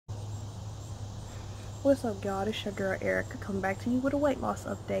What's up, y'all? It's your girl Erica coming back to you with a weight loss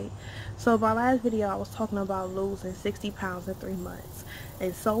update. So my last video I was talking about losing 60 pounds in 3 months,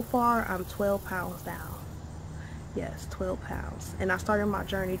 and so far I'm 12 pounds down. Yes, 12 pounds. And I started my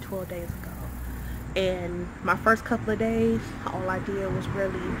journey 12 days ago. And my first couple of days, all I did was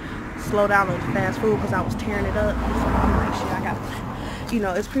really slow down on fast food because I was tearing it up. So I'm like, shit, I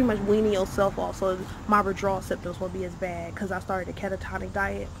got, it's pretty much weaning yourself off so my withdrawal symptoms won't be as bad, because I started a ketogenic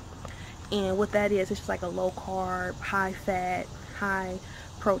diet. And what that is, it's just like a low carb, high fat, high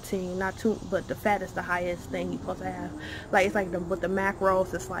protein, not too, but the fat is the highest thing you're supposed to have. Like, it's like with the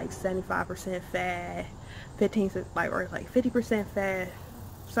macros, it's like 75% fat, 15, or it's like 50% fat.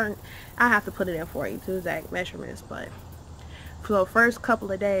 Certain, I have to put it in for you to exact measurements, but for the first couple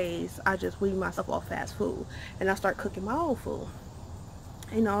of days, I just weaned myself off fast food, and I start cooking my own food.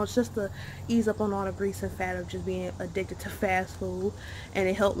 It's just to ease up on all the grease and fat of just being addicted to fast food, and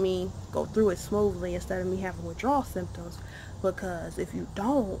it helped me go through it smoothly instead of me having withdrawal symptoms. Because if you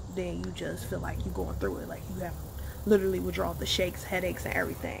don't, then you just feel like you're going through it, like you have literally withdrawal, the shakes, headaches, and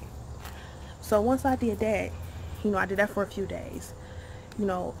everything. So once I did that, I did that for a few days.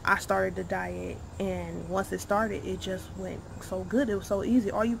 I started the diet, and once it started, it just went so good. It was so easy.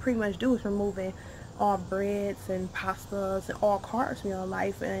 All you pretty much do is removing all breads and pastas and all carbs in your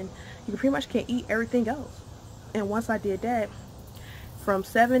life, and you pretty much can eat everything else. And once I did that, from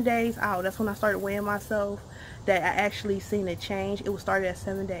 7 days out, that's when I started weighing myself, that I actually seen a change. It was started at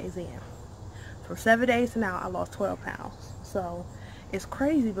 7 days in. From 7 days to now, I lost 12 pounds. So it's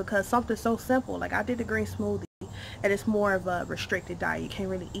crazy, because something so simple, like I did the green smoothie, and it's more of a restricted diet. You can't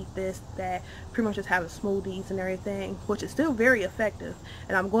really eat this, that, pretty much just having smoothies and everything, which is still very effective,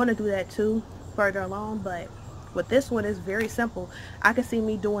 and I'm going to do that too further along. But with this one, it's very simple. I can see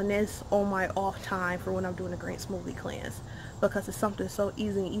me doing this on my off time for when I'm doing a green smoothie cleanse, because it's something so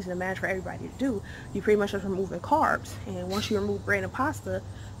easy to manage for everybody to do. You pretty much just removing carbs, and once you remove bread and pasta,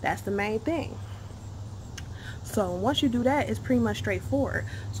 that's the main thing. So once you do that, it's pretty much straightforward.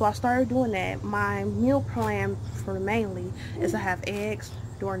 So I started doing that. My meal plan for mainly is to have eggs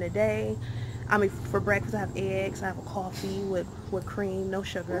during the day. For breakfast I have eggs, I have a coffee with cream, no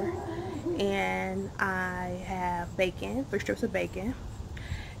sugar, and I have bacon, 3 strips of bacon.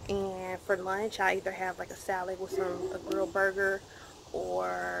 And for lunch, I either have like a salad with a grilled burger,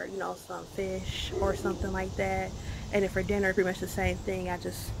 or some fish or something like that. And then for dinner, pretty much the same thing. I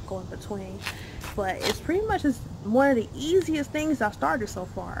just go in between. But it's pretty much just one of the easiest things I've started so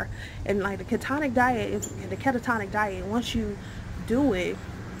far. And like the ketogenic diet, once you do it,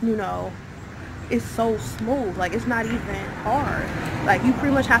 it's so smooth. Like, it's not even hard. Like, you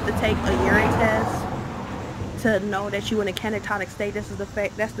pretty much have to take a urine test to know that you're in a ketogenic state.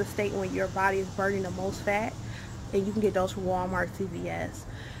 That's the state when your body is burning the most fat, and you can get those from Walmart, CVS.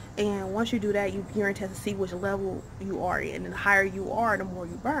 And once you do that, you urine test to see which level you are in, and the higher you are, the more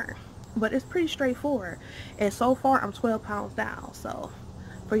you burn. But it's pretty straightforward, and so far I'm 12 pounds down. So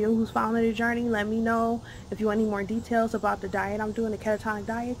for you who's following the journey, let me know if you want any more details about the diet I'm doing, the ketogenic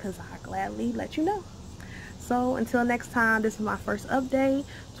diet, because I gladly let you know. So until next time, this is my first update,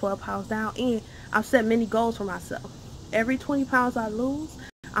 12 pounds down, and I've set many goals for myself. Every 20 pounds I lose,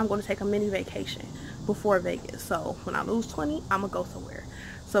 I'm going to take a mini vacation before Vegas. So when I lose 20, I'm going to go somewhere.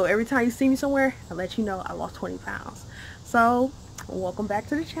 So every time you see me somewhere, I'll let you know I lost 20 pounds. So welcome back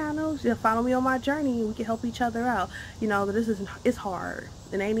to the channel. Just follow me on my journey, and we can help each other out. It's hard.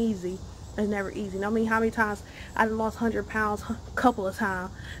 It ain't easy. It's never easy. I mean, how many times I done lost 100 pounds a couple of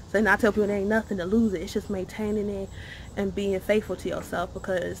times. So I tell people it ain't nothing to lose it. It's just maintaining it and being faithful to yourself,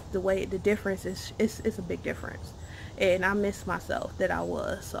 because the difference is, it's a big difference. And I miss myself that I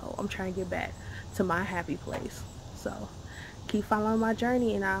was. So I'm trying to get back to my happy place. So keep following my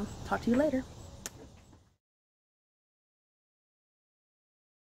journey, and I'll talk to you later.